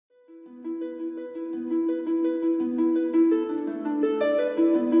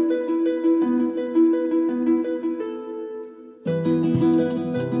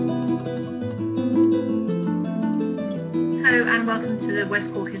welcome to the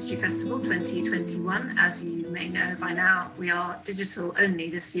West Cork History Festival 2021. As you may know by now, we are digital only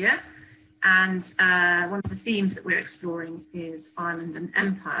this year, and one of the themes that we're exploring is Ireland and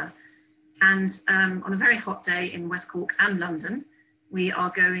Empire. And on a very hot day in West Cork and London, we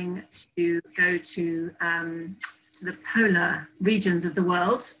are going to go to the polar regions of the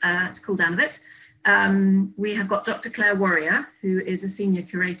world to cool down a bit. We have got Dr. Claire Warrior, who is a senior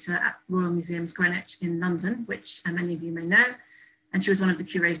curator at Royal Museums Greenwich in London, which many of you may know, and she was one of the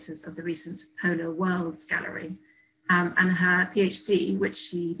curators of the recent Polar Worlds Gallery. And her PhD, which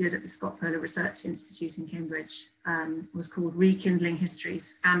she did at the Scott Polar Research Institute in Cambridge, was called Rekindling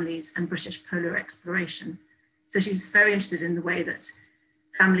Histories, Families and British Polar Exploration. So she's very interested in the way that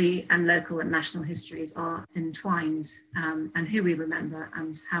family and local and national histories are entwined, and who we remember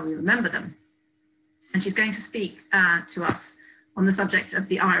and how we remember them. And she's going to speak to us on the subject of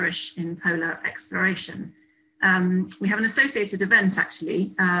the Irish in polar exploration. We have an associated event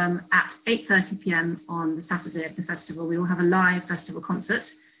actually at 8:30 p.m. on the Saturday of the festival. We will have a live festival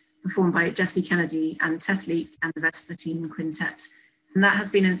concert performed by Jessie Kennedy and Tess Leek and the Vespertine Quintet. And that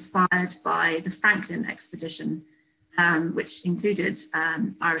has been inspired by the Franklin expedition, which included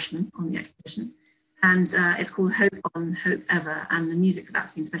Irishmen on the expedition. And it's called Hope On, Hope Ever, and the music for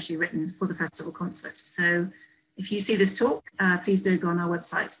that's been specially written for the festival concert. So if you see this talk, please do go on our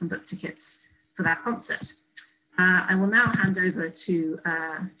website and book tickets for that concert. I will now hand over to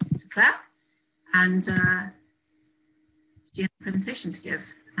Claire, and she has a presentation to give.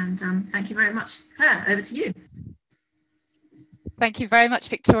 And thank you very much. Claire, over to you. Thank you very much,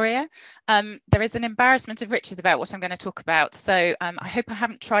 Victoria. There is an embarrassment of riches about what I'm going to talk about, so I hope I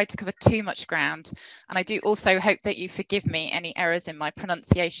haven't tried to cover too much ground, and I do also hope that you forgive me any errors in my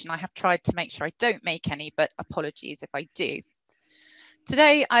pronunciation. I have tried to make sure I don't make any, but apologies if I do.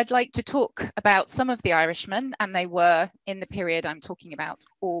 Today, I'd like to talk about some of the Irishmen, and they were, in the period I'm talking about,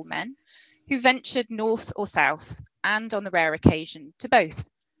 all men, who ventured north or south, and on the rare occasion, to both,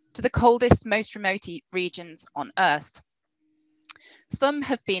 to the coldest, most remote regions on Earth. Some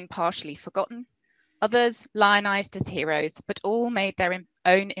have been partially forgotten, others lionized as heroes, but all made their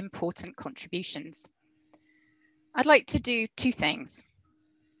own important contributions. I'd like to do two things.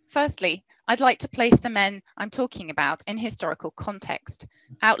 Firstly, I'd like to place the men I'm talking about in historical context,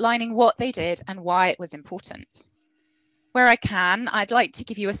 outlining what they did and why it was important. Where I can, I'd like to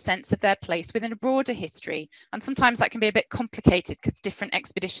give you a sense of their place within a broader history, and sometimes that can be a bit complicated because different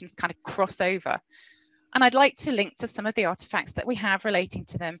expeditions kind of cross over. And I'd like to link to some of the artefacts that we have relating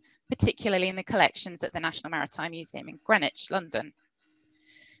to them, particularly in the collections at the National Maritime Museum in Greenwich, London.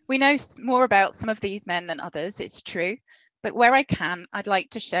 We know more about some of these men than others, it's true, but where I can, I'd like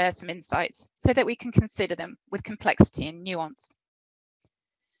to share some insights so that we can consider them with complexity and nuance.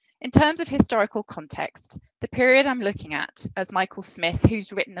 In terms of historical context, the period I'm looking at, as Michael Smith,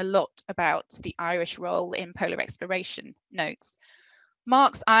 who's written a lot about the Irish role in polar exploration, notes,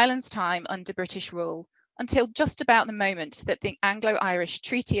 marks Ireland's time under British rule until just about the moment that the Anglo-Irish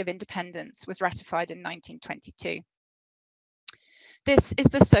Treaty of Independence was ratified in 1922. This is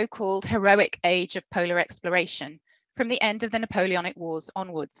the so-called heroic age of polar exploration, from the end of the Napoleonic Wars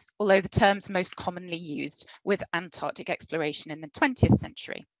onwards, although the term's most commonly used with Antarctic exploration in the 20th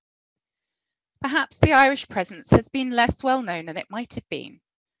century. Perhaps the Irish presence has been less well known than it might have been.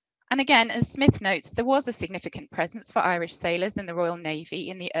 And again, as Smith notes, there was a significant presence for Irish sailors in the Royal Navy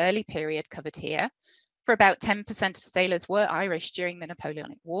in the early period covered here. For about 10% of sailors were Irish during the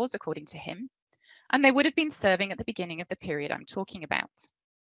Napoleonic Wars, according to him, and they would have been serving at the beginning of the period I'm talking about.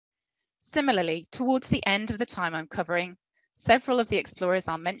 Similarly, towards the end of the time I'm covering, several of the explorers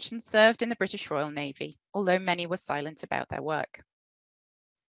I'll mention served in the British Royal Navy, although many were silent about their work.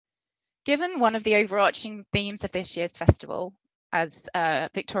 Given one of the overarching themes of this year's festival, as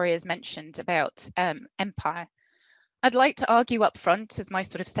Victoria's mentioned about empire, I'd like to argue up front as my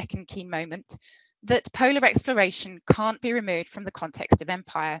sort of second key moment that polar exploration can't be removed from the context of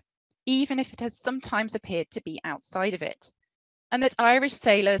empire, even if it has sometimes appeared to be outside of it, and that Irish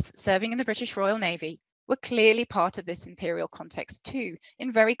sailors serving in the British Royal Navy were clearly part of this imperial context too, in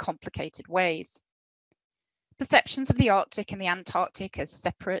very complicated ways. Perceptions of the Arctic and the Antarctic as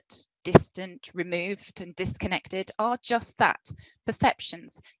separate, distant, removed and disconnected are just that,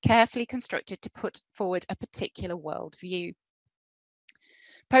 perceptions carefully constructed to put forward a particular worldview.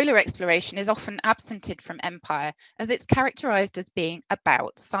 Polar exploration is often absented from empire as it's characterized as being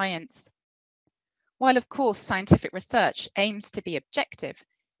about science. While of course scientific research aims to be objective,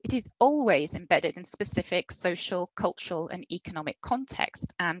 it is always embedded in specific social, cultural and economic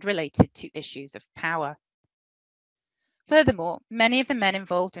context and related to issues of power. Furthermore, many of the men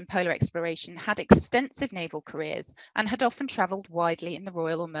involved in polar exploration had extensive naval careers and had often travelled widely in the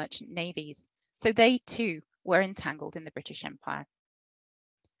Royal or Merchant Navies, so they too were entangled in the British Empire.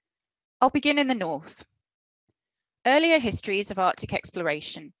 I'll begin in the north. Earlier histories of Arctic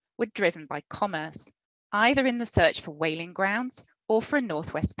exploration were driven by commerce, either in the search for whaling grounds or for a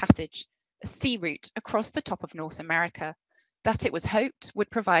northwest passage, a sea route across the top of North America that it was hoped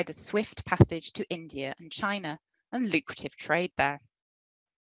would provide a swift passage to India and China and lucrative trade there.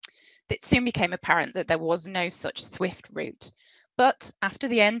 It soon became apparent that there was no such swift route, but after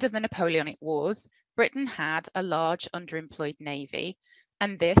the end of the Napoleonic Wars, Britain had a large underemployed navy,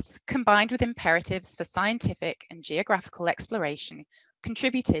 and this, combined with imperatives for scientific and geographical exploration,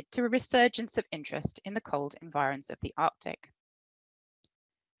 contributed to a resurgence of interest in the cold environs of the Arctic.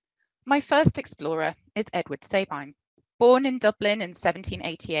 My first explorer is Edward Sabine, born in Dublin in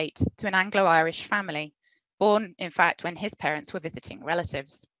 1788 to an Anglo-Irish family, born, in fact, when his parents were visiting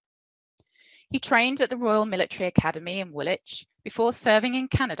relatives. He trained at the Royal Military Academy in Woolwich before serving in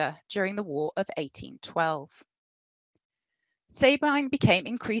Canada during the War of 1812. Sabine became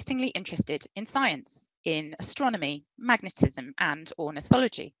increasingly interested in science, in astronomy, magnetism, and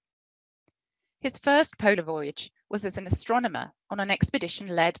ornithology. His first polar voyage was as an astronomer on an expedition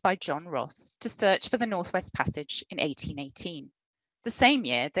led by John Ross to search for the Northwest Passage in 1818. The same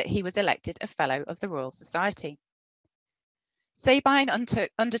year that he was elected a Fellow of the Royal Society. Sabine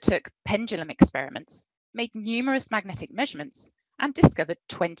undertook pendulum experiments, made numerous magnetic measurements, and discovered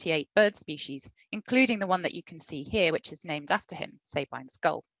 28 bird species, including the one that you can see here, which is named after him, Sabine's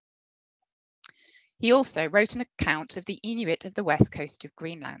gull. He also wrote an account of the Inuit of the west coast of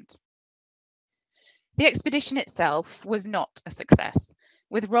Greenland. The expedition itself was not a success,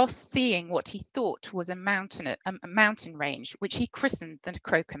 with Ross seeing what he thought was a mountain range, which he christened the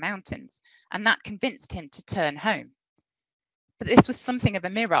Croker Mountains, and that convinced him to turn home. But this was something of a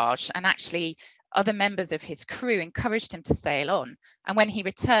mirage, and actually other members of his crew encouraged him to sail on, and when he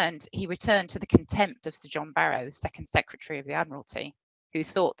returned to the contempt of Sir John Barrow, the second Secretary of the Admiralty, who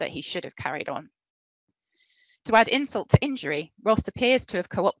thought that he should have carried on. To add insult to injury, Ross appears to have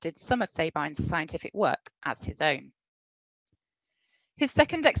co-opted some of Sabine's scientific work as his own. His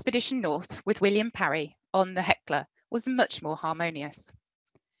second expedition north with William Parry on the Hecla was much more harmonious.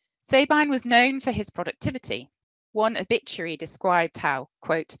 Sabine was known for his productivity. One obituary described how,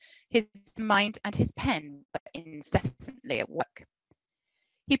 quote, his mind and his pen were incessantly at work.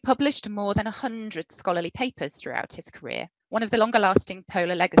 He published more than 100 scholarly papers throughout his career. One of the longer-lasting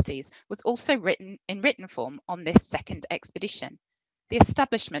polar legacies was also written in written form on this second expedition, the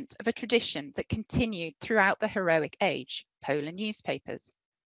establishment of a tradition that continued throughout the heroic age, polar newspapers.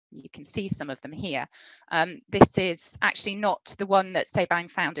 You can see some of them here. This is actually not the one that Sabine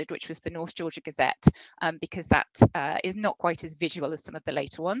founded, which was the North Georgia Gazette, because that is not quite as visual as some of the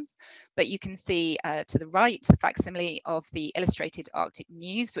later ones. But you can see to the right, the facsimile of the Illustrated Arctic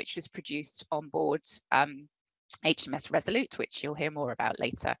News, which was produced on board HMS Resolute, which you'll hear more about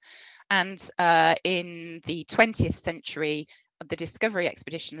later. And in the 20th century, the Discovery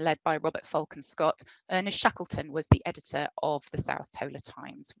expedition led by Robert Falcon Scott, Ernest Shackleton was the editor of the South Polar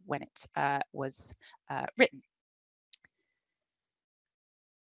Times when it was written.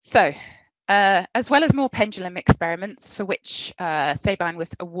 So, as well as more pendulum experiments for which Sabine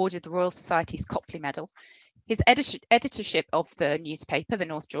was awarded the Royal Society's Copley Medal, his editorship of the newspaper, the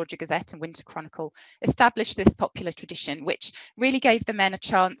North Georgia Gazette and Winter Chronicle, established this popular tradition, which really gave the men a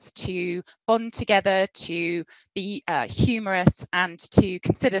chance to bond together, to be humorous, and to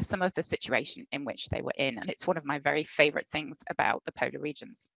consider some of the situation in which they were in. And it's one of my very favourite things about the polar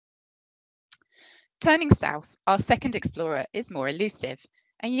regions. Turning south, our second explorer is more elusive,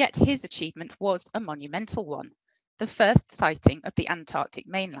 and yet his achievement was a monumental one, the first sighting of the Antarctic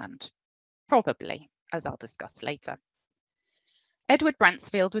mainland, probably, as I'll discuss later. Edward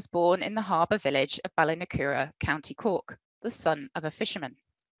Bransfield was born in the harbour village of Ballinacura, County Cork, the son of a fisherman.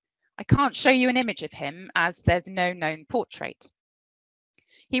 I can't show you an image of him as there's no known portrait.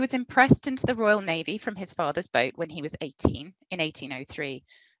 He was impressed into the Royal Navy from his father's boat when he was 18 in 1803,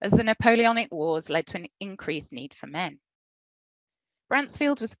 as the Napoleonic Wars led to an increased need for men.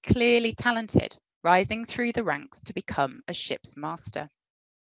 Bransfield was clearly talented, rising through the ranks to become a ship's master.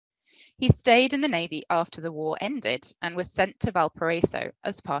 He stayed in the Navy after the war ended and was sent to Valparaiso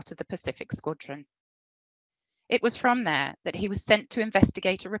as part of the Pacific Squadron. It was from there that he was sent to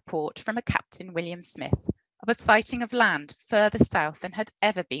investigate a report from a Captain William Smith of a sighting of land further south than had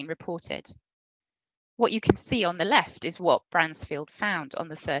ever been reported. What you can see on the left is what Bransfield found on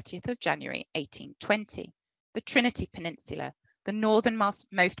the 30th of January 1820, the Trinity Peninsula, the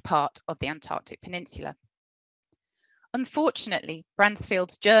northernmost part of the Antarctic Peninsula. Unfortunately,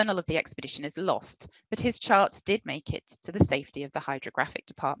 Bransfield's journal of the expedition is lost, but his charts did make it to the safety of the hydrographic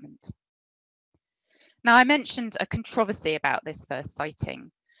department. Now, I mentioned a controversy about this first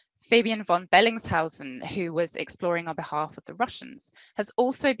sighting. Fabian von Bellingshausen, who was exploring on behalf of the Russians, has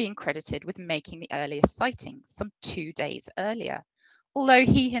also been credited with making the earliest sighting some 2 days earlier, although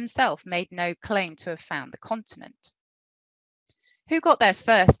he himself made no claim to have found the continent. Who got there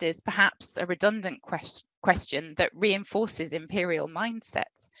first is perhaps a redundant question that reinforces imperial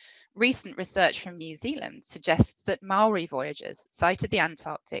mindsets. Recent research from New Zealand suggests that Maori voyagers sighted the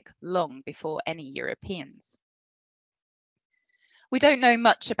Antarctic long before any Europeans. We don't know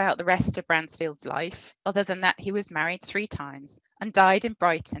much about the rest of Bransfield's life, other than that he was married 3 times and died in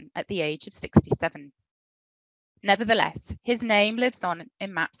Brighton at the age of 67. Nevertheless, his name lives on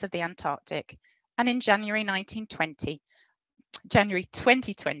in maps of the Antarctic, and in January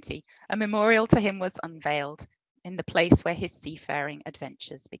 2020, a memorial to him was unveiled in the place where his seafaring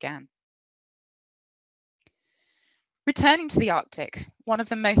adventures began. Returning to the Arctic, one of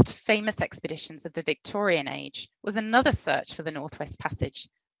the most famous expeditions of the Victorian age was another search for the Northwest Passage,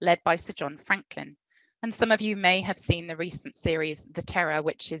 led by Sir John Franklin. And some of you may have seen the recent series, The Terror,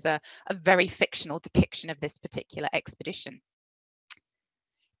 which is a very fictional depiction of this particular expedition.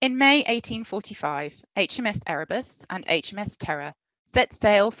 In May 1845, HMS Erebus and HMS Terror set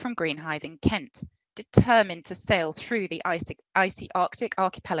sail from Greenhithe in Kent, determined to sail through the icy Arctic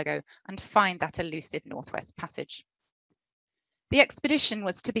archipelago and find that elusive Northwest Passage. The expedition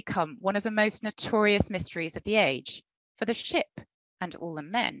was to become one of the most notorious mysteries of the age, for the ship and all the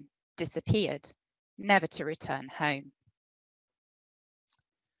men disappeared, never to return home.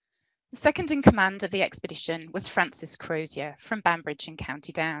 The second in command of the expedition was Francis Crozier from Banbridge in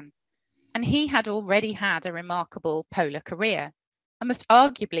County Down, and he had already had a remarkable polar career and must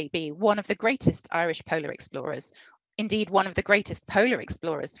arguably be one of the greatest Irish polar explorers, indeed one of the greatest polar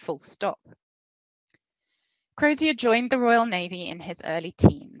explorers, full stop. Crozier joined the Royal Navy in his early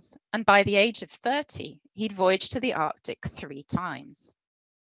teens, and by the age of 30, he'd voyaged to the Arctic 3 times.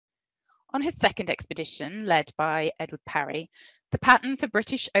 On his second expedition, led by Edward Parry, the pattern for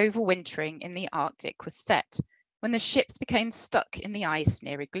British overwintering in the Arctic was set when the ships became stuck in the ice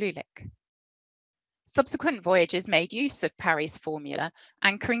near Igloolik. Subsequent voyages made use of Parry's formula,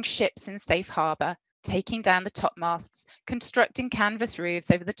 anchoring ships in safe harbour, taking down the topmasts, constructing canvas roofs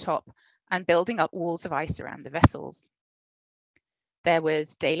over the top, and building up walls of ice around the vessels. There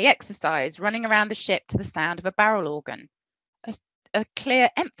was daily exercise, running around the ship to the sound of a barrel organ, a clear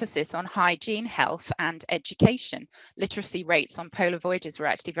emphasis on hygiene, health, and education. Literacy rates on polar voyages were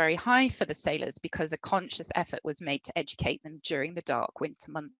actually very high for the sailors because a conscious effort was made to educate them during the dark winter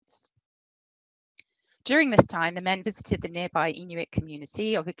months. During this time, the men visited the nearby Inuit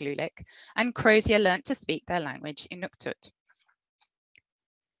community of Igloolik, and Crozier learnt to speak their language, Inuktitut.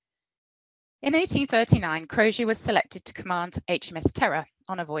 In 1839, Crozier was selected to command HMS Terror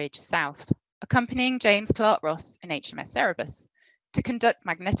on a voyage south, accompanying James Clark Ross in HMS Erebus to conduct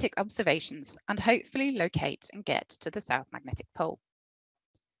magnetic observations and hopefully locate and get to the South Magnetic Pole.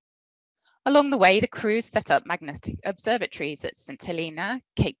 Along the way, the crews set up magnetic observatories at St Helena,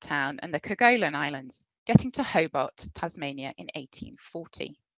 Cape Town, and the Kerguelen Islands, getting to Hobart, Tasmania in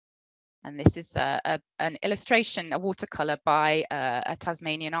 1840. And this is an illustration, a watercolour by a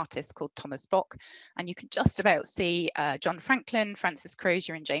Tasmanian artist called Thomas Bock. And you can just about see John Franklin, Francis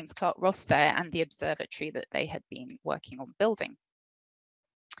Crozier, and James Clark Ross there, and the observatory that they had been working on building.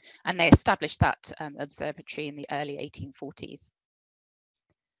 And they established that observatory in the early 1840s.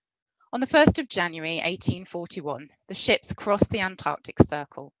 On the 1st of January 1841, the ships crossed the Antarctic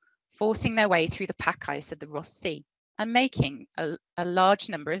Circle, forcing their way through the pack ice of the Ross Sea and making a large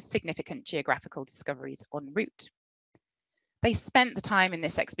number of significant geographical discoveries en route. They spent the time in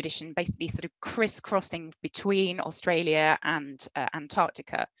this expedition basically sort of crisscrossing between Australia and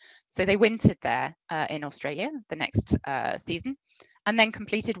Antarctica. So they wintered there in Australia the next season, and then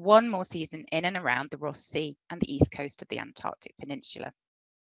completed one more season in and around the Ross Sea and the east coast of the Antarctic Peninsula.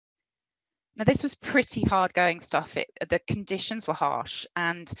 Now, this was pretty hard going stuff. The conditions were harsh,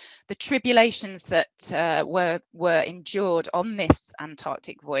 and the tribulations that were endured on this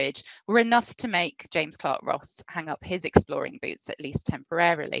Antarctic voyage were enough to make James Clark Ross hang up his exploring boots, at least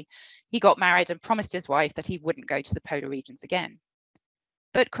temporarily. He got married and promised his wife that he wouldn't go to the polar regions again.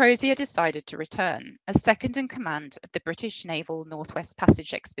 But Crozier decided to return as second in command of the British Naval Northwest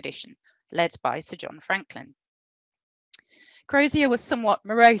Passage expedition, led by Sir John Franklin. Crozier was somewhat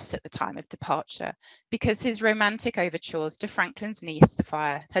morose at the time of departure because his romantic overtures to Franklin's niece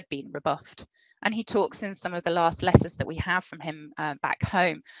Sophia had been rebuffed, And he talks in some of the last letters that we have from him back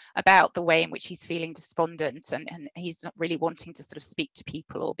home about the way in which he's feeling despondent, and he's not really wanting to sort of speak to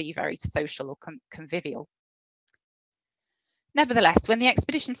people or be very social or convivial. Nevertheless, when the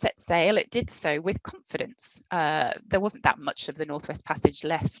expedition set sail, it did so with confidence. There wasn't that much of the Northwest Passage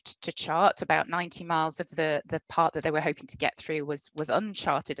left to chart. About 90 miles of the part that they were hoping to get through was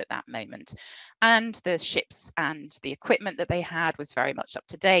uncharted at that moment. And the ships and the equipment that they had was very much up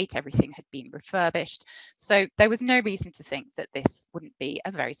to date. Everything had been refurbished. So there was no reason to think that this wouldn't be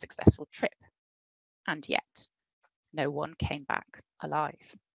a very successful trip. And yet, no one came back alive.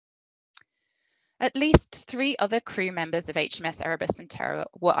 At least 3 other crew members of HMS Erebus and Terror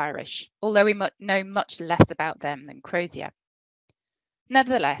were Irish, although we know much less about them than Crozier.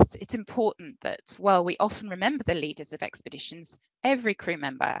 Nevertheless, it's important that while we often remember the leaders of expeditions, every crew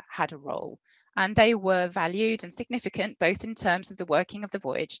member had a role, and they were valued and significant both in terms of the working of the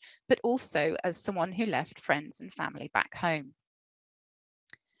voyage, but also as someone who left friends and family back home.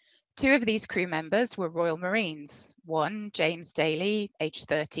 2 of these crew members were Royal Marines. One, James Daly, aged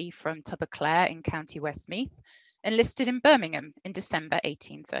 30, from Tuberclare in County Westmeath, enlisted in Birmingham in December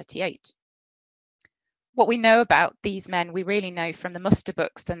 1838. What we know about these men, we really know from the muster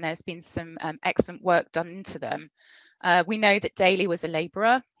books, and there's been some excellent work done into them. We know that Daly was a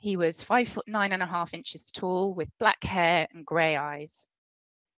labourer. He was 5'9.5" tall, with black hair and grey eyes.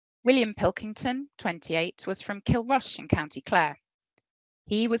 William Pilkington, 28, was from Kilrush in County Clare.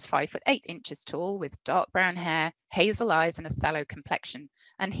 He was 5'8" tall, with dark brown hair, hazel eyes and a sallow complexion,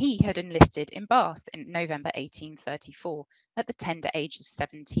 and he had enlisted in Bath in November 1834 at the tender age of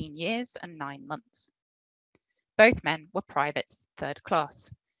 17 years and 9 months. Both men were privates, 3rd class.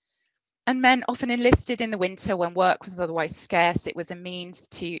 And men often enlisted in the winter when work was otherwise scarce. It was a means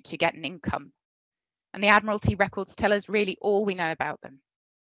to get an income. And the Admiralty records tell us really all we know about them.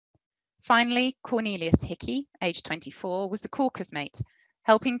 Finally, Cornelius Hickey, aged 24, was the caulker's mate,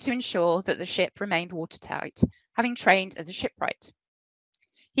 helping to ensure that the ship remained watertight, having trained as a shipwright.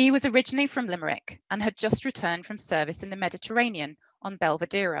 He was originally from Limerick and had just returned from service in the Mediterranean on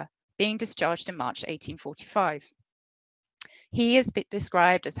Belvedere, being discharged in March 1845. He is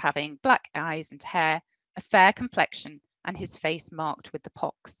described as having black eyes and hair, a fair complexion, and his face marked with the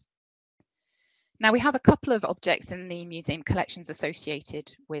pox. Now, we have a couple of objects in the museum collections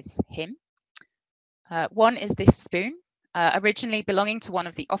associated with him. One is this spoon, originally belonging to one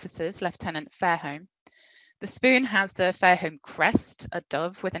of the officers, Lieutenant Fairholme. The spoon has the Fairholme crest, a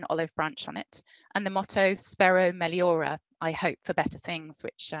dove with an olive branch on it, and the motto Spero Meliora, I hope for better things,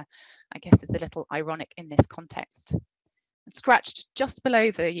 which I guess is a little ironic in this context. And scratched just below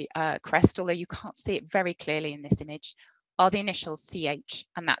the crest, although you can't see it very clearly in this image, are the initials CH,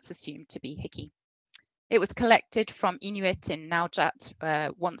 and that's assumed to be Hickey. It was collected from Inuit in Naujat,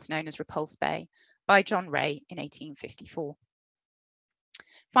 once known as Repulse Bay, by John Ray in 1854.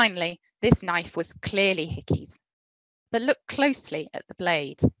 Finally, this knife was clearly Hickey's, but look closely at the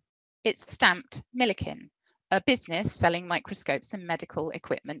blade. It's stamped Milliken, a business selling microscopes and medical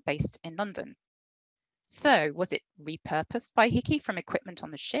equipment based in London. So was it repurposed by Hickey from equipment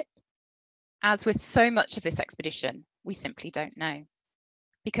on the ship? As with so much of this expedition, we simply don't know.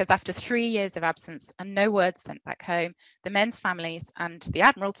 Because after 3 years of absence and no word sent back home, the men's families and the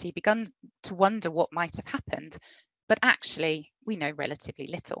Admiralty began to wonder what might have happened, but actually we know relatively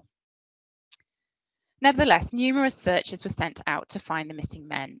little. Nevertheless, numerous searches were sent out to find the missing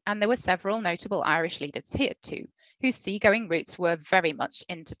men, and there were several notable Irish leaders here too, whose seagoing routes were very much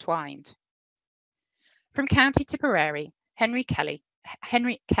intertwined. From County Tipperary, Henry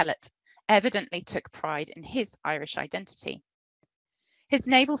Kellett evidently took pride in his Irish identity. His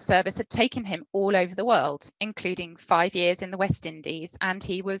naval service had taken him all over the world, including 5 years in the West Indies, and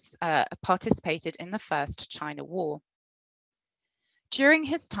he was participated in the First China War. During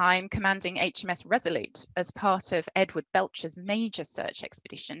his time commanding HMS Resolute as part of Edward Belcher's major search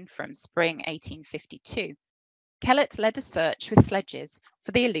expedition from spring 1852, Kellett led a search with sledges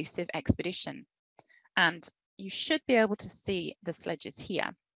for the elusive expedition. And you should be able to see the sledges here.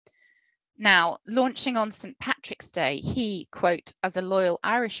 Now, launching on St. Patrick's Day, he, quote, as a loyal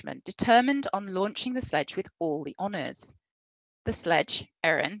Irishman, determined on launching the sledge with all the honours. The sledge,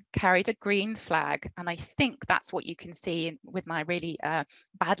 Erin, carried a green flag, and I think that's what you can see with my really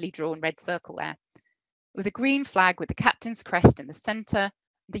badly drawn red circle there. It was a green flag with the captain's crest in the centre,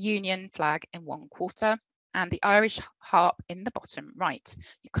 the Union flag in one quarter, and the Irish harp in the bottom right.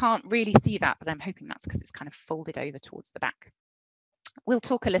 You can't really see that, but I'm hoping that's because it's kind of folded over towards the back. We'll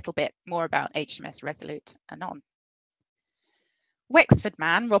talk a little bit more about HMS Resolute anon. Wexford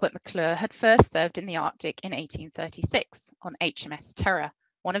man Robert McClure had first served in the Arctic in 1836 on HMS Terror,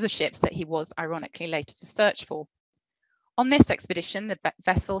 one of the ships that he was ironically later to search for. On this expedition, the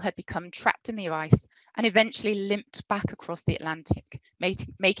vessel had become trapped in the ice and eventually limped back across the Atlantic,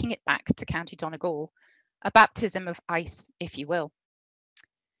 making it back to County Donegal, a baptism of ice, if you will.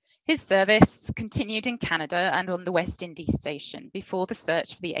 His service continued in Canada and on the West Indies station before the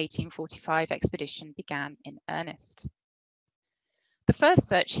search for the 1845 expedition began in earnest. The first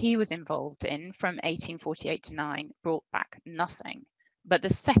search he was involved in from 1848 to 9 brought back nothing, but the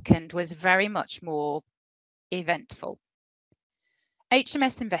second was very much more eventful.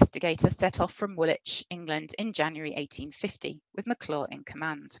 HMS Investigator set off from Woolwich, England in January 1850 with McClure in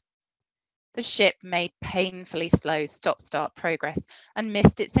command. The ship made painfully slow stop-start progress and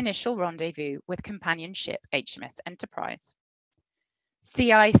missed its initial rendezvous with companion ship HMS Enterprise.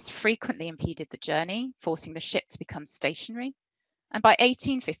 Sea ice frequently impeded the journey, forcing the ship to become stationary, and by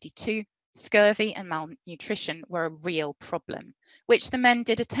 1852, scurvy and malnutrition were a real problem, which the men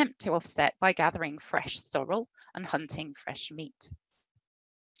did attempt to offset by gathering fresh sorrel and hunting fresh meat.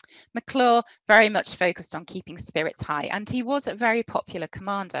 McClure very much focused on keeping spirits high, and he was a very popular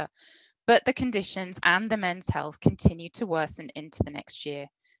commander, but the conditions and the men's health continued to worsen into the next year,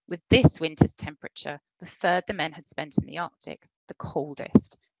 with this winter's temperature, the third the men had spent in the Arctic, the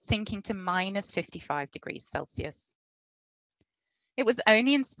coldest, sinking to minus 55 degrees Celsius. It was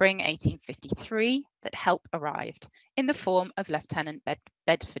only in spring 1853 that help arrived, in the form of Lieutenant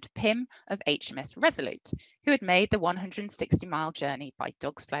Bedford Pym of HMS Resolute, who had made the 160-mile journey by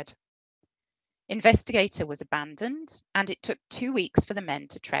dog sled. Investigator was abandoned, and it took 2 weeks for the men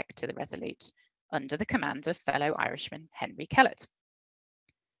to trek to the Resolute, under the command of fellow Irishman Henry Kellett.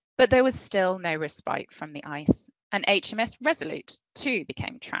 But there was still no respite from the ice, and HMS Resolute too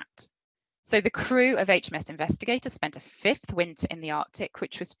became trapped. So the crew of HMS Investigator spent a 5th winter in the Arctic,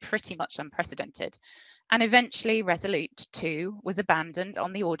 which was pretty much unprecedented, and eventually Resolute too was abandoned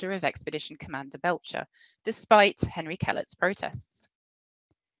on the order of Expedition Commander Belcher, despite Henry Kellett's protests.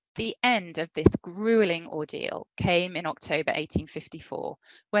 The end of this grueling ordeal came in October 1854,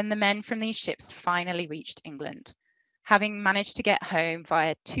 when the men from these ships finally reached England, having managed to get home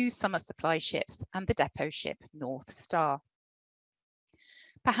via 2 summer supply ships and the depot ship North Star.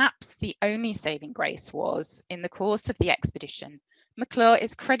 Perhaps the only saving grace was, in the course of the expedition, McClure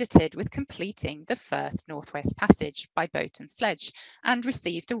is credited with completing the first Northwest Passage by boat and sledge and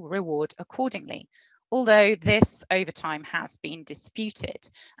received a reward accordingly, although this over time has been disputed.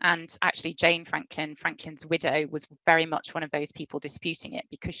 And actually Jane Franklin, Franklin's widow, was very much one of those people disputing it,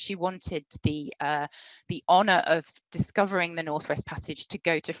 because she wanted the honour of discovering the Northwest Passage to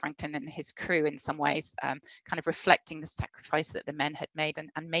go to Franklin and his crew in some ways, kind of reflecting the sacrifice that the men had made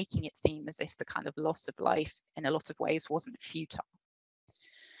and making it seem as if the kind of loss of life in a lot of ways wasn't futile.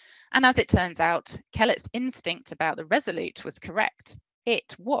 And as it turns out, Kellett's instinct about the Resolute was correct.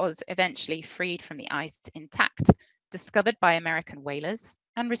 It was eventually freed from the ice intact, discovered by American whalers,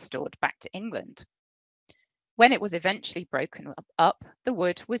 and restored back to England. When it was eventually broken up, the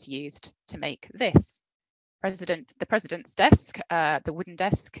wood was used to make this. The President's desk, the wooden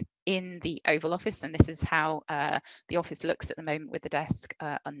desk in the Oval Office, and this is how the office looks at the moment with the desk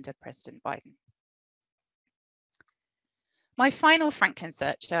under President Biden. My final Franklin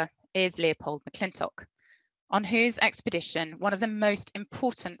searcher is Leopold McClintock, on whose expedition one of the most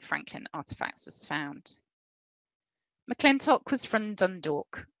important Franklin artifacts was found. McClintock was from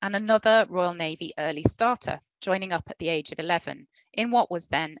Dundalk and another Royal Navy early starter, joining up at the age of 11 in what was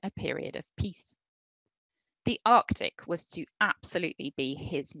then a period of peace. The Arctic was to absolutely be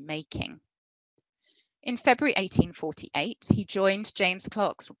his making. In February 1848, he joined James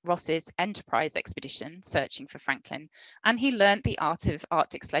Clark Ross's Enterprise expedition searching for Franklin, and he learnt the art of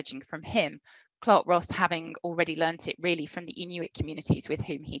Arctic sledging from him, Clark Ross having already learnt it really from the Inuit communities with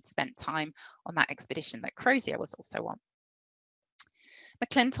whom he'd spent time on that expedition that Crozier was also on.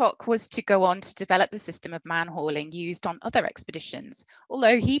 McClintock was to go on to develop the system of man-hauling used on other expeditions,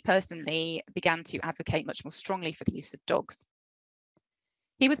 although he personally began to advocate much more strongly for the use of dogs.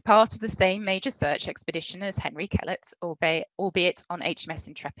 He was part of the same major search expedition as Henry Kellett, albeit on HMS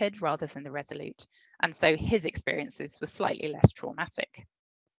Intrepid rather than the Resolute, and so his experiences were slightly less traumatic.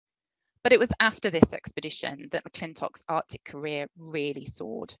 But it was after this expedition that McClintock's Arctic career really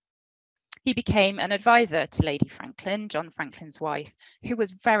soared. He became an advisor to Lady Franklin, John Franklin's wife, who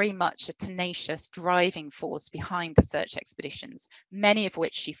was very much a tenacious driving force behind the search expeditions, many of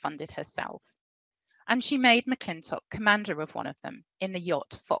which she funded herself. And she made McClintock commander of one of them in the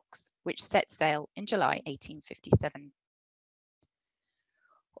yacht Fox, which set sail in July 1857.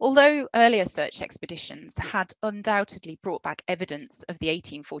 Although earlier search expeditions had undoubtedly brought back evidence of the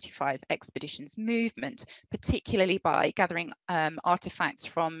 1845 expedition's movement, particularly by gathering artifacts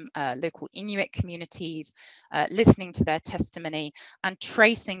from local Inuit communities, listening to their testimony, and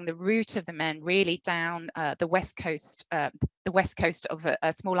tracing the route of the men really down the west coast of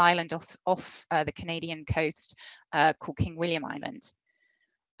a small island off the Canadian coast called King William Island.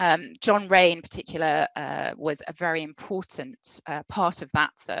 John Ray in particular was a very important part of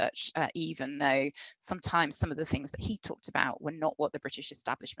that search, even though sometimes some of the things that he talked about were not what the British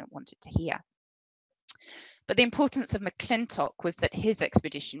establishment wanted to hear. But the importance of McClintock was that his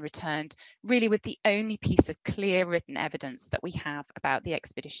expedition returned really with the only piece of clear written evidence that we have about the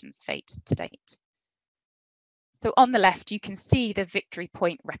expedition's fate to date. So on the left, you can see the Victory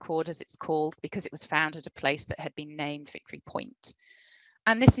Point record, as it's called, because it was found at a place that had been named Victory Point.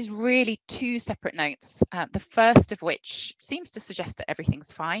 And this is really two separate notes, the first of which seems to suggest that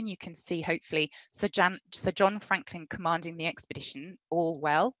everything's fine. You can see, hopefully, Sir John Franklin commanding the expedition, all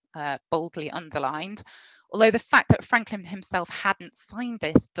well, boldly underlined. Although the fact that Franklin himself hadn't signed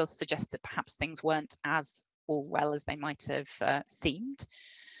this does suggest that perhaps things weren't as all well as they might have seemed.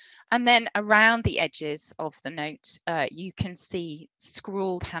 And then around the edges of the note, you can see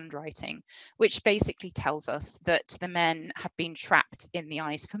scrawled handwriting, which basically tells us that the men have been trapped in the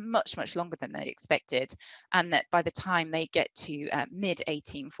ice for much, much longer than they expected, and that by the time they get to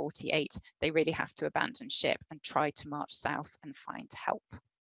mid-1848, they really have to abandon ship and try to march south and find help.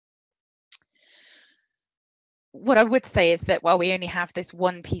 What I would say is that while we only have this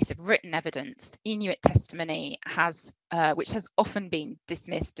one piece of written evidence, Inuit testimony which has often been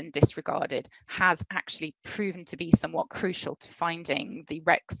dismissed and disregarded, has actually proven to be somewhat crucial to finding the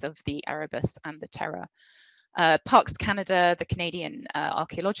wrecks of the Erebus and the Terror. Parks Canada, the Canadian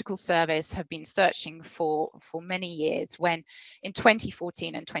Archaeological Service, have been searching for many years when in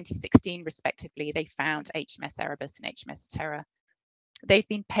 2014 and 2016 respectively, they found HMS Erebus and HMS Terror. They've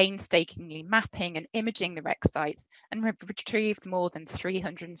been painstakingly mapping and imaging the wreck sites and have retrieved more than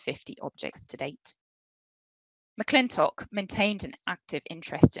 350 objects to date. McClintock maintained an active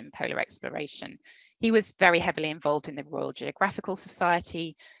interest in polar exploration. He was very heavily involved in the Royal Geographical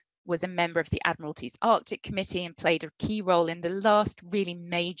Society, was a member of the Admiralty's Arctic Committee, and played a key role in the last really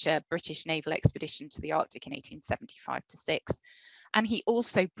major British naval expedition to the Arctic in 1875-6. And he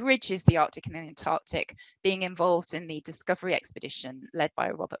also bridges the Arctic and the Antarctic, being involved in the Discovery expedition led by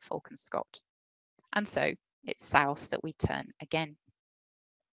Robert Falcon Scott. And so it's south that we turn again.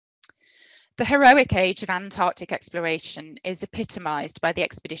 The heroic age of Antarctic exploration is epitomised by the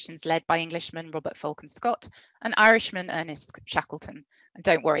expeditions led by Englishman Robert Falcon Scott and Irishman Ernest Shackleton. And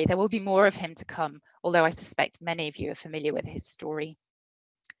don't worry, there will be more of him to come, although I suspect many of you are familiar with his story.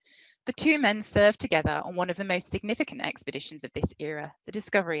 The two men served together on one of the most significant expeditions of this era, the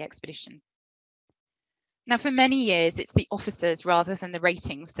Discovery expedition. Now, for many years, it's the officers rather than the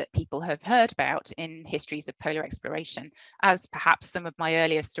ratings that people have heard about in histories of polar exploration, as perhaps some of my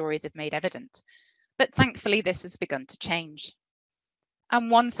earlier stories have made evident. But thankfully, this has begun to change. And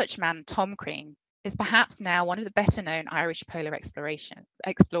one such man, Tom Crean, is perhaps now one of the better known Irish polar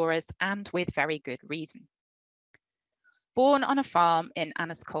explorers, and with very good reason. Born on a farm in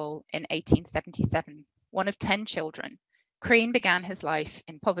Anniscoll in 1877, one of 10 children, Crean began his life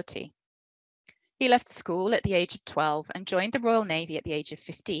in poverty. He left school at the age of 12 and joined the Royal Navy at the age of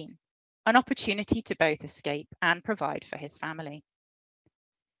 15, an opportunity to both escape and provide for his family.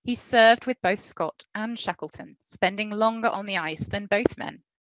 He served with both Scott and Shackleton, spending longer on the ice than both men,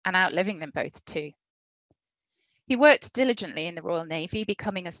 and outliving them both too. He worked diligently in the Royal Navy,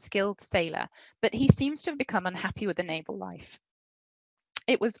 becoming a skilled sailor, but he seems to have become unhappy with the naval life.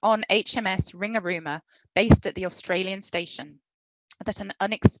 It was on HMS Ringarooma, based at the Australian station, that an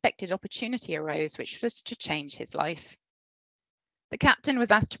unexpected opportunity arose which was to change his life. The captain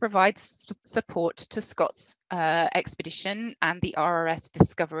was asked to provide support to Scott's expedition and the RRS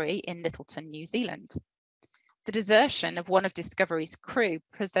Discovery in Lyttelton, New Zealand. The desertion of one of Discovery's crew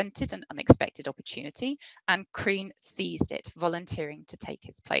presented an unexpected opportunity, and Crean seized it, volunteering to take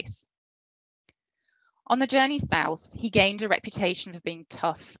his place. On the journey south, he gained a reputation for being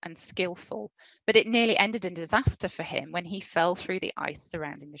tough and skillful, but it nearly ended in disaster for him when he fell through the ice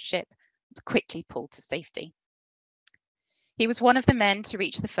surrounding the ship and quickly pulled to safety. He was one of the men to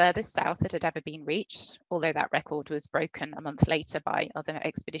reach the furthest south that had ever been reached, although that record was broken a month later by other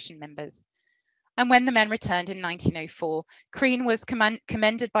expedition members. And when the men returned in 1904, Crean was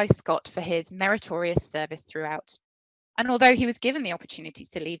commended by Scott for his meritorious service throughout. And although he was given the opportunity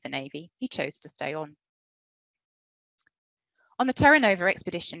to leave the Navy, he chose to stay on. On the Terra Nova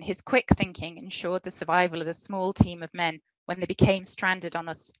expedition, his quick thinking ensured the survival of a small team of men when they became stranded on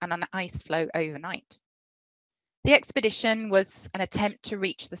an ice floe overnight. The expedition was an attempt to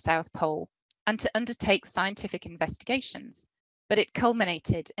reach the South Pole and to undertake scientific investigations, but it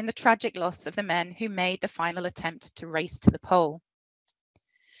culminated in the tragic loss of the men who made the final attempt to race to the pole.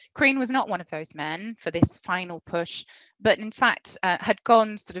 Crean was not one of those men for this final push, but in fact had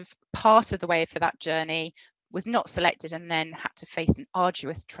gone sort of part of the way for that journey, was not selected, and then had to face an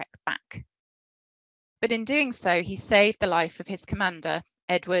arduous trek back. But in doing so, he saved the life of his commander,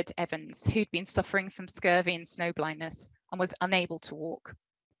 Edward Evans, who'd been suffering from scurvy and snow blindness and was unable to walk.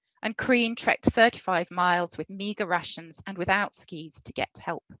 And Crean trekked 35 miles with meagre rations and without skis to get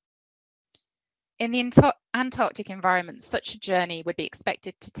help. In the Antarctic environment, such a journey would be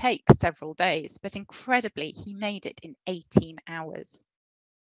expected to take several days, but incredibly, he made it in 18 hours.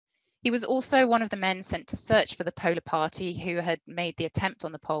 He was also one of the men sent to search for the Polar Party who had made the attempt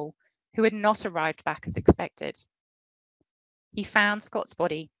on the pole, who had not arrived back as expected. He found Scott's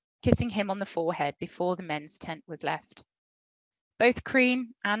body, kissing him on the forehead before the men's tent was left. Both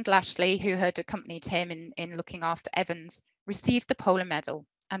Crean and Lashley, who had accompanied him in looking after Evans, received the Polar Medal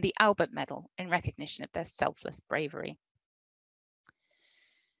and the Albert Medal in recognition of their selfless bravery.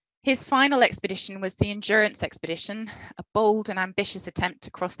 His final expedition was the Endurance Expedition, a bold and ambitious attempt to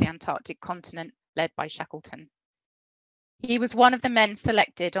cross the Antarctic continent led by Shackleton. He was one of the men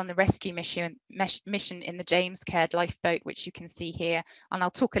selected on the rescue mission in the James Caird lifeboat, which you can see here, and I'll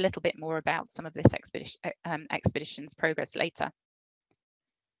talk a little bit more about some of this expedition's progress later.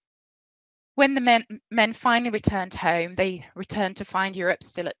 When the men finally returned home, they returned to find Europe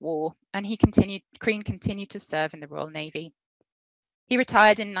still at war, and Crean continued to serve in the Royal Navy. He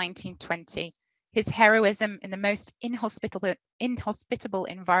retired in 1920, his heroism in the most inhospitable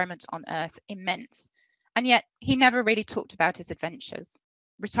environment on Earth immense, and yet he never really talked about his adventures,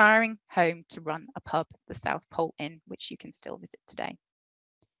 retiring home to run a pub, the South Pole Inn, which you can still visit today.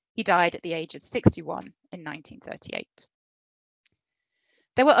 He died at the age of 61 in 1938.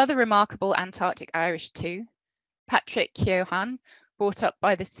 There were other remarkable Antarctic Irish too. Patrick Keohane, brought up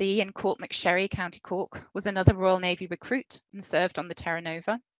by the sea in Courtmacsherry, County Cork, was another Royal Navy recruit and served on the Terra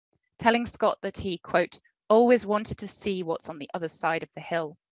Nova, telling Scott that he, quote, always wanted to see what's on the other side of the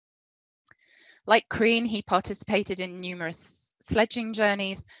hill. Like Crean, he participated in numerous sledging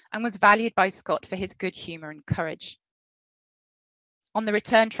journeys and was valued by Scott for his good humour and courage. On the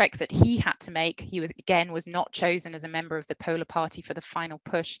return trek that he had to make, he was not chosen as a member of the Polar Party for the final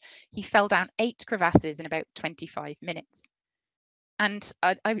push. He fell down 8 crevasses in about 25 minutes. And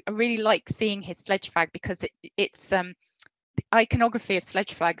I really like seeing his sledge flag because it's the iconography of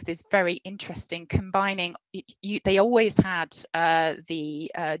sledge flags is very interesting, combining, they always had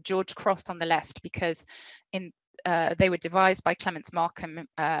the George Cross on the left because they were devised by Clements Markham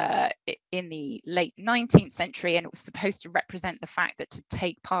in the late 19th century, and it was supposed to represent the fact that to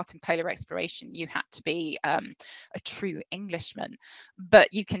take part in polar exploration, you had to be a true Englishman.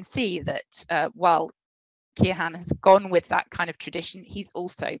 But you can see that while Keohane has gone with that kind of tradition, he's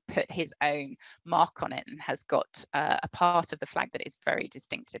also put his own mark on it and has got a part of the flag that is very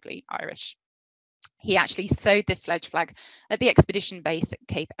distinctively Irish. He actually sewed this sledge flag at the expedition base at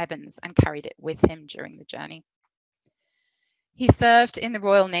Cape Evans and carried it with him during the journey. He served in the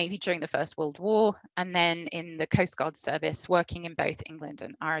Royal Navy during the First World War and then in the Coast Guard service, working in both England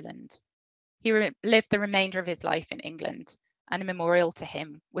and Ireland. He lived the remainder of his life in England, and a memorial to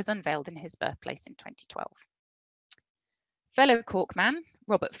him was unveiled in his birthplace in 2012. Fellow Cork man,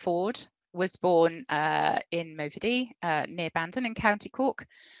 Robert Ford, was born in Movidee, near Bandon in County Cork,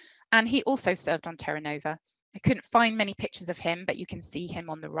 and he also served on Terra Nova. I couldn't find many pictures of him, but you can see him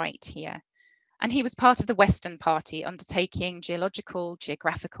on the right here. And he was part of the Western Party, undertaking geological,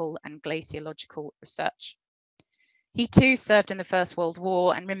 geographical, and glaciological research. He too served in the First World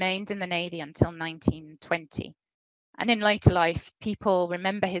War and remained in the Navy until 1920. And in later life, people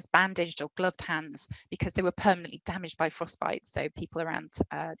remember his bandaged or gloved hands because they were permanently damaged by frostbite. So people around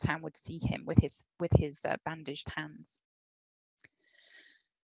town would see him with his bandaged hands.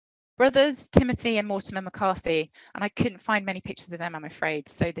 Brothers Timothy and Mortimer McCarthy, and I couldn't find many pictures of them, I'm afraid,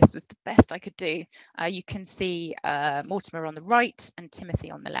 so this was the best I could do. You can see Mortimer on the right and Timothy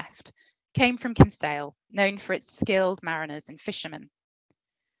on the left. Came from Kinsale, known for its skilled mariners and fishermen.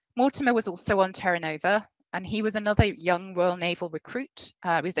 Mortimer was also on Terra Nova, and he was another young Royal Naval recruit.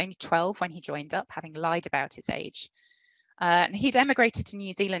 He was only 12 when he joined up, having lied about his age. And he'd emigrated to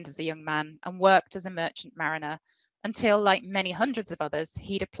New Zealand as a young man and worked as a merchant mariner until, like many hundreds of others,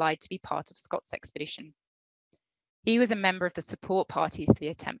 he'd applied to be part of Scott's expedition. He was a member of the support parties to the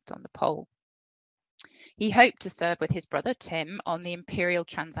attempt on the pole. He hoped to serve with his brother Tim on the Imperial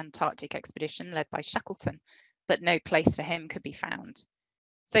Transantarctic expedition led by Shackleton, but no place for him could be found.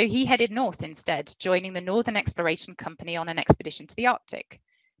 So he headed north instead, joining the Northern Exploration Company on an expedition to the Arctic,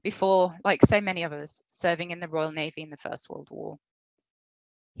 before, like so many of us, serving in the Royal Navy in the First World War.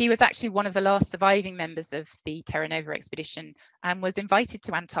 He was actually one of the last surviving members of the Terra Nova expedition and was invited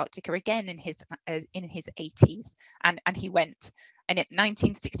to Antarctica again in his 80s, and he went, and in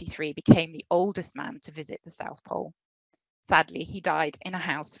 1963 became the oldest man to visit the South Pole. Sadly, he died in a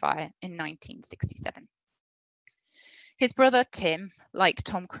house fire in 1967. His brother Tim, like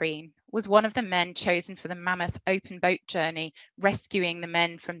Tom Crean, was one of the men chosen for the mammoth open boat journey, rescuing the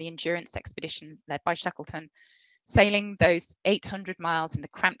men from the Endurance expedition led by Shackleton, sailing those 800 miles in the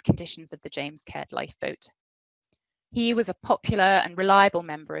cramped conditions of the James Caird lifeboat. He was a popular and reliable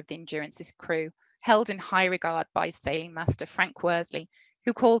member of the Endurance's crew, held in high regard by sailing master Frank Worsley,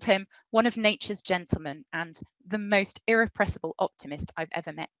 who called him one of nature's gentlemen and the most irrepressible optimist I've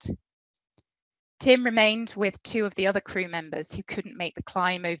ever met. Tim remained with two of the other crew members who couldn't make the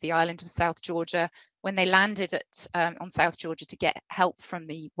climb over the island of South Georgia. When they landed on South Georgia to get help from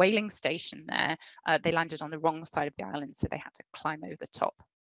the whaling station there, they landed on the wrong side of the island, so they had to climb over the top.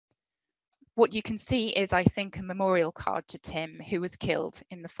 What you can see is, I think, a memorial card to Tim, who was killed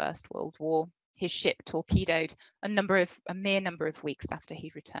in the First World War. His ship torpedoed a mere number of weeks after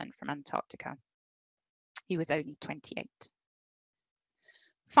he returned from Antarctica. He was only 28.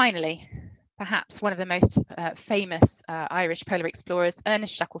 Finally, perhaps one of the most famous Irish polar explorers,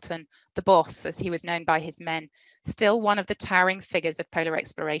 Ernest Shackleton, the Boss, as he was known by his men, still one of the towering figures of polar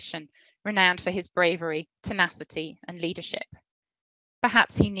exploration, renowned for his bravery, tenacity, and leadership.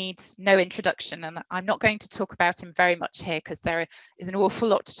 Perhaps he needs no introduction, and I'm not going to talk about him very much here because there is an awful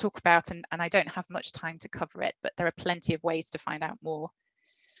lot to talk about, and I don't have much time to cover it, but there are plenty of ways to find out more.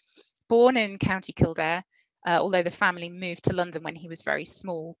 Born in County Kildare, although the family moved to London when he was very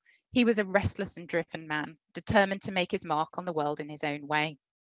small, he was a restless and driven man, determined to make his mark on the world in his own way.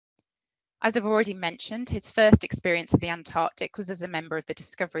 As I've already mentioned, his first experience of the Antarctic was as a member of the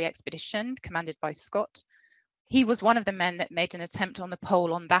Discovery expedition, commanded by Scott. He was one of the men that made an attempt on the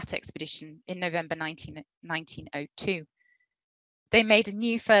pole on that expedition in November 1902. They made a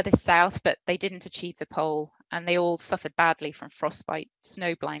new further south, but they didn't achieve the pole, and they all suffered badly from frostbite,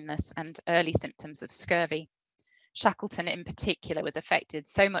 snow blindness, and early symptoms of scurvy. Shackleton in particular was affected,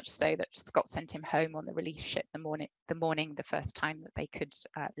 so much so that Scott sent him home on the relief ship the first time that they could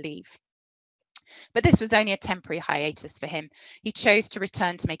leave. But this was only a temporary hiatus for him. He chose to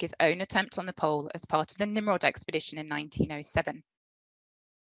return to make his own attempt on the pole as part of the Nimrod expedition in 1907.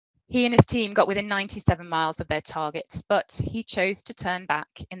 He and his team got within 97 miles of their target, but he chose to turn back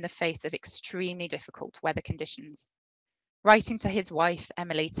in the face of extremely difficult weather conditions. Writing to his wife,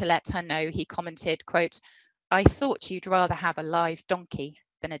 Emily, to let her know, he commented, quote, "I thought you'd rather have a live donkey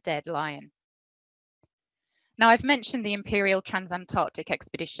than a dead lion." Now, I've mentioned the Imperial Transantarctic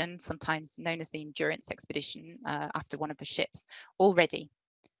Expedition, sometimes known as the Endurance Expedition, after one of the ships, already.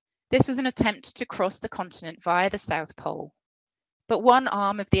 This was an attempt to cross the continent via the South Pole. But one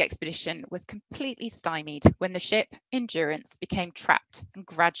arm of the expedition was completely stymied when the ship, Endurance, became trapped and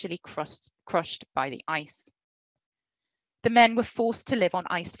gradually crushed by the ice. The men were forced to live on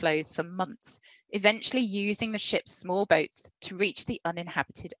ice floes for months, eventually using the ship's small boats to reach the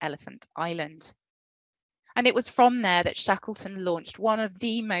uninhabited Elephant Island. And it was from there that Shackleton launched one of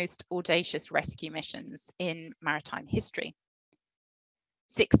the most audacious rescue missions in maritime history.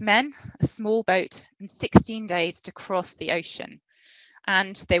 6 men, a small boat, and 16 days to cross the ocean.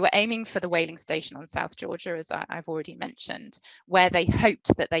 And they were aiming for the whaling station on South Georgia, as I've already mentioned, where they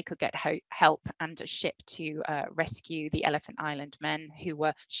hoped that they could get help and a ship to rescue the Elephant Island men who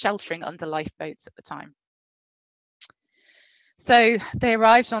were sheltering under lifeboats at the time. So they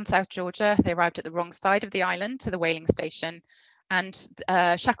arrived on South Georgia. They arrived at the wrong side of the island to the whaling station, and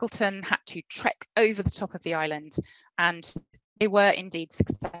Shackleton had to trek over the top of the island, and they were indeed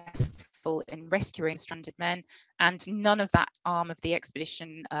successful in rescuing stranded men, and none of that arm of the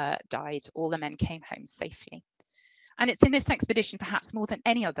expedition died. All the men came home safely. And it's in this expedition, perhaps more than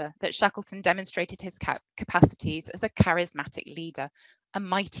any other, that Shackleton demonstrated his capacities as a charismatic leader, a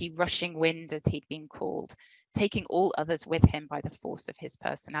mighty rushing wind, as he'd been called, taking all others with him by the force of his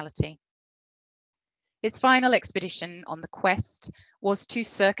personality. His final expedition on the quest was to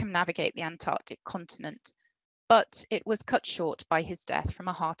circumnavigate the Antarctic continent, but it was cut short by his death from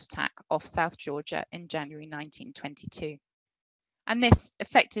a heart attack off South Georgia in January 1922. And this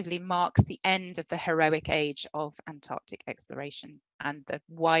effectively marks the end of the heroic age of Antarctic exploration and the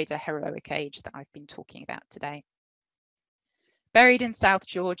wider heroic age that I've been talking about today. Buried in South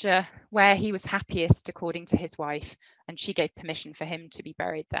Georgia, where he was happiest, according to his wife, and she gave permission for him to be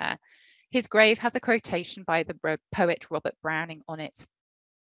buried there, His grave has a quotation by the poet Robert Browning on it.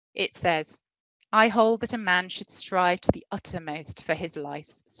 It says, "I hold that a man should strive to the uttermost for his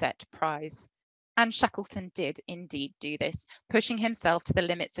life's set prize." And Shackleton did indeed do this, pushing himself to the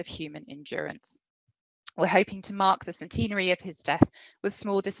limits of human endurance. We're hoping to mark the centenary of his death with a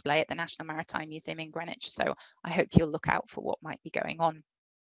small display at the National Maritime Museum in Greenwich, so I hope you'll look out for what might be going on.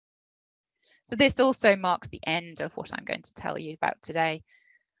 So this also marks the end of what I'm going to tell you about today.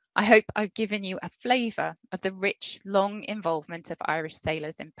 I hope I've given you a flavour of the rich, long involvement of Irish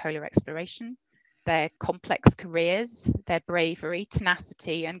sailors in polar exploration, their complex careers, their bravery,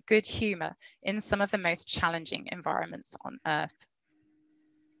 tenacity, and good humour in some of the most challenging environments on Earth.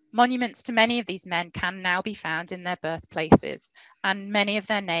 Monuments to many of these men can now be found in their birthplaces, and many of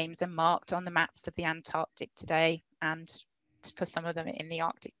their names are marked on the maps of the Antarctic today, and for some of them in the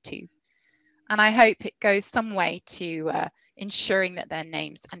Arctic too. And I hope it goes some way to ensuring that their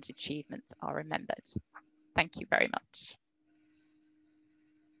names and achievements are remembered. Thank you very much.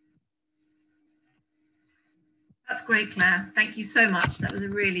 That's great, Claire. Thank you so much. That was a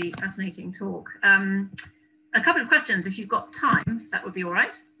really fascinating talk. A couple of questions, if you've got time, that would be all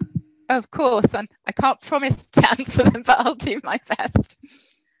right. Of course, and I can't promise to answer them, but I'll do my best.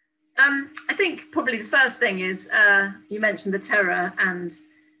 I think probably the first thing is, you mentioned the Terror, and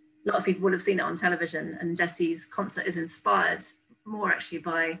a lot of people will have seen it on television, and Jesse's concert is inspired more actually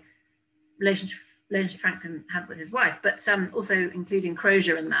by relationship Franklin had with his wife, but also including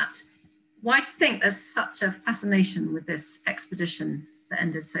Crozier in that. Why do you think there's such a fascination with this expedition that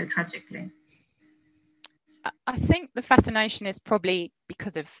ended so tragically? I think the fascination is probably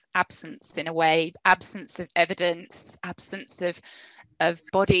because of absence, in a way, absence of evidence, absence of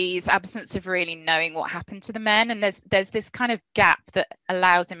bodies, absence of really knowing what happened to the men, and there's this kind of gap that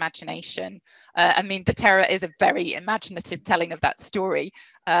allows imagination. I mean, the Terror is a very imaginative telling of that story,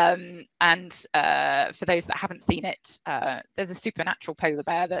 and for those that haven't seen it, there's a supernatural polar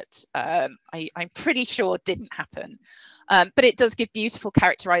bear that I'm pretty sure didn't happen. But it does give beautiful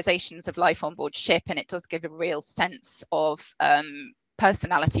characterizations of life on board ship, and it does give a real sense of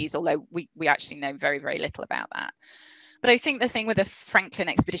personalities, although we actually know very, very little about that. But I think the thing with the Franklin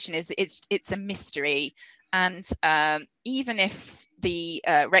expedition is it's a mystery, and even if the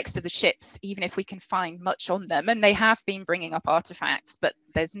wrecks of the ships, even if we can find much on them, and they have been bringing up artifacts, but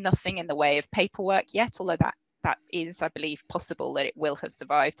there's nothing in the way of paperwork yet, although that is, I believe, possible that it will have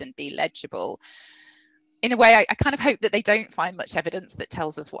survived and be legible. In a way, I kind of hope that they don't find much evidence that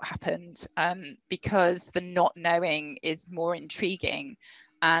tells us what happened, because the not knowing is more intriguing,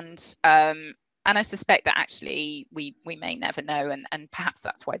 and I suspect that actually we may never know, and perhaps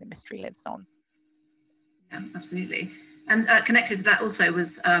that's why the mystery lives on. Yeah, absolutely. And connected to that also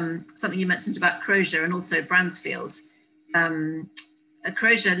was something you mentioned about Crozier and also Bransfield.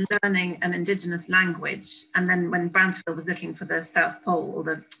 Crozier learning an indigenous language, and then when Bransfield was looking for the South Pole, or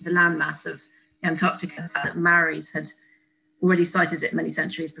the landmass of Antarctica, that Maoris had already cited it many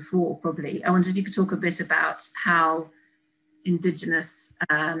centuries before, probably. I wonder if you could talk a bit about how indigenous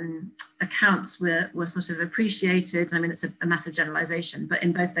accounts were sort of appreciated. I mean, it's a massive generalization, but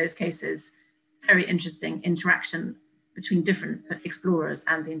in both those cases, very interesting interaction between different explorers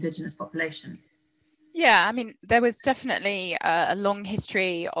and the indigenous population. Yeah, I mean, there was definitely a long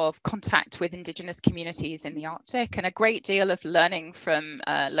history of contact with indigenous communities in the Arctic, and a great deal of learning from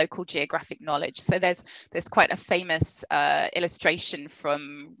local geographic knowledge. So there's quite a famous illustration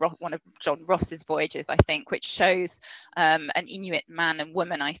from one of John Ross's voyages, I think, which shows an Inuit man and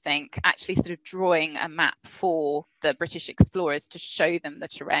woman, I think, actually sort of drawing a map for the British explorers to show them the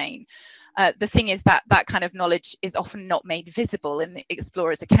terrain. The thing is that kind of knowledge is often not made visible in the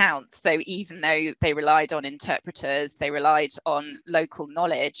explorers' accounts. So even though they relied on interpreters, they relied on local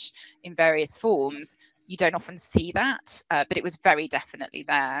knowledge in various forms, you don't often see that, but it was very definitely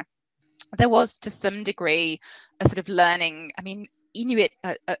there. There was, to some degree, a sort of learning. I mean, Inuit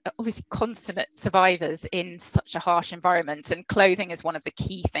are obviously consummate survivors in such a harsh environment, and clothing is one of the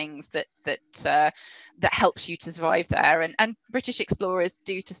key things that helps you to survive there. And British explorers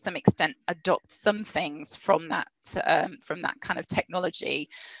do, to some extent, adopt some things from that kind of technology.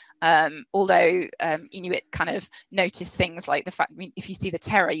 Although Inuit kind of notice things like the fact, I mean, if you see the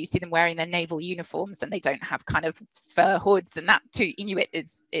Terror, you see them wearing their naval uniforms, and they don't have kind of fur hoods, and that to Inuit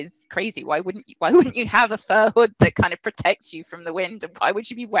is crazy. Why wouldn't you have a fur hood that kind of protects you from the wind, and why would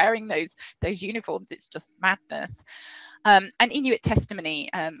you be wearing those uniforms? It's just madness. And Inuit testimony,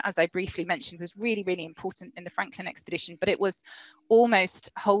 as I briefly mentioned, was really, really important in the Franklin expedition, but it was almost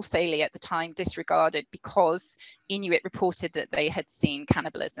wholesalely at the time disregarded because Inuit reported that they had seen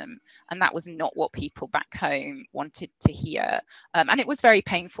cannibalism, and that was not what people back home wanted to hear. And it was very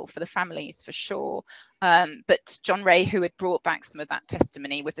painful for the families, for sure. But John Ray, who had brought back some of that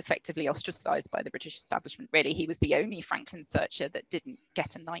testimony, was effectively ostracized by the British establishment, really. He was the only Franklin searcher that didn't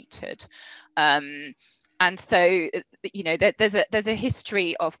get a knighthood. And so, you know, there's a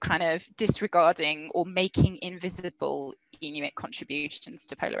history of kind of disregarding or making invisible Inuit contributions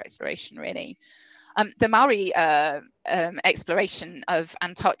to polar exploration, really. The Maori exploration of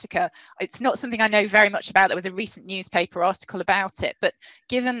Antarctica, it's not something I know very much about. There was a recent newspaper article about it, but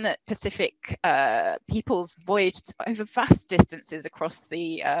given that Pacific peoples voyaged over vast distances across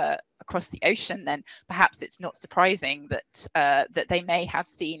the ocean, then perhaps it's not surprising that that they may have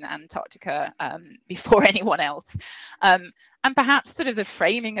seen Antarctica before anyone else. And perhaps sort of the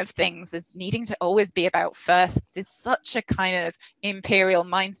framing of things as needing to always be about firsts is such a kind of imperial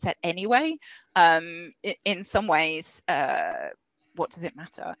mindset anyway. In some ways, what does it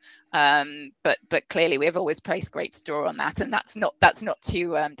matter? But clearly we have always placed great store on that, and that's not to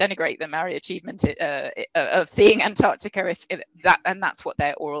denigrate the Maori achievement of seeing Antarctica, if that, and that's what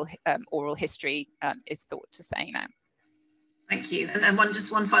their oral history is thought to say now. Thank you. And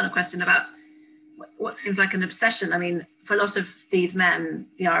just one final question about what seems like an obsession. I mean, for a lot of these men,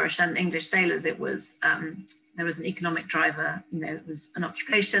 the Irish and English sailors, it was there was an economic driver. You know, it was an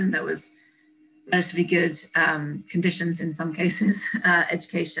occupation. There was relatively good conditions in some cases,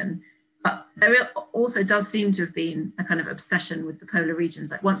 education. But there also does seem to have been a kind of obsession with the polar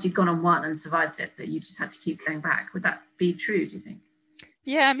regions. Like once you've gone on one and survived it, that you just had to keep going back. Would that be true, do you think?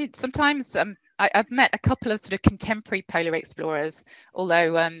 Yeah, I mean, sometimes I've met a couple of sort of contemporary polar explorers,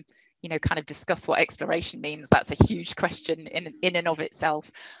 although you know, kind of discuss what exploration means. That's a huge question in and of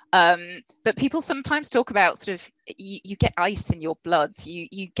itself. But people sometimes talk about sort of, you get ice in your blood.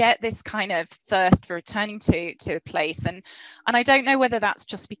 You get this kind of thirst for returning to a place. And I don't know whether that's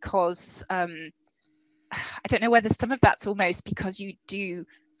just because, I don't know whether some of that's almost because you do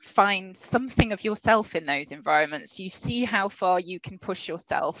find something of yourself in those environments. You see how far you can push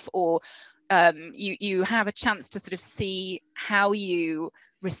yourself, or you have a chance to sort of see how you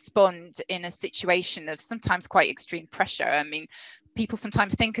respond in a situation of sometimes quite extreme pressure. I mean, people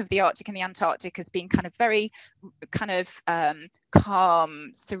sometimes think of the Arctic and the Antarctic as being kind of very kind of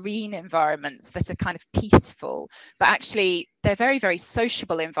calm, serene environments that are kind of peaceful, but actually they're very, very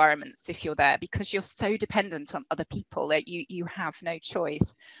sociable environments if you're there, because you're so dependent on other people that you have no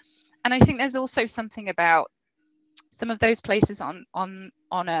choice. And I think there's also something about some of those places on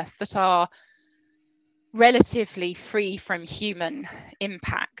Earth that are relatively free from human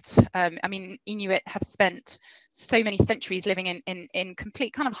impact. I mean, Inuit have spent so many centuries living in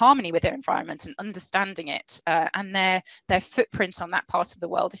complete kind of harmony with their environment and understanding it, and their footprint on that part of the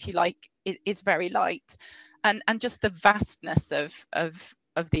world, if you like, is very light. And just the vastness of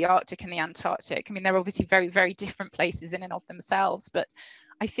the Arctic and the Antarctic. I mean, they're obviously very, very different places in and of themselves, but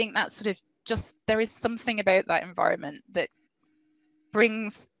I think that sort of just, there is something about that environment that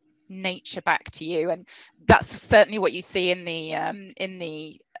brings nature back to you, and that's certainly what you see in the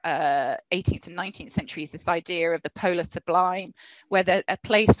 18th and 19th centuries, this idea of the polar sublime, where a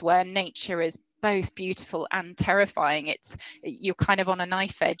place where nature is both beautiful and terrifying. You're kind of on a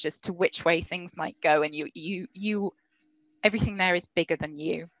knife edge as to which way things might go, and you everything there is bigger than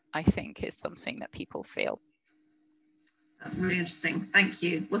you, I think, is something that people feel. That's really interesting. Thank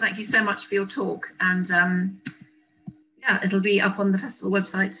you. Well, thank you so much for your talk, and yeah, it'll be up on the festival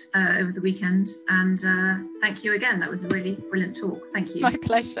website over the weekend. And thank you again. That was a really brilliant talk. Thank you. My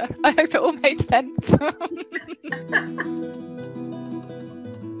pleasure. I hope it all made sense.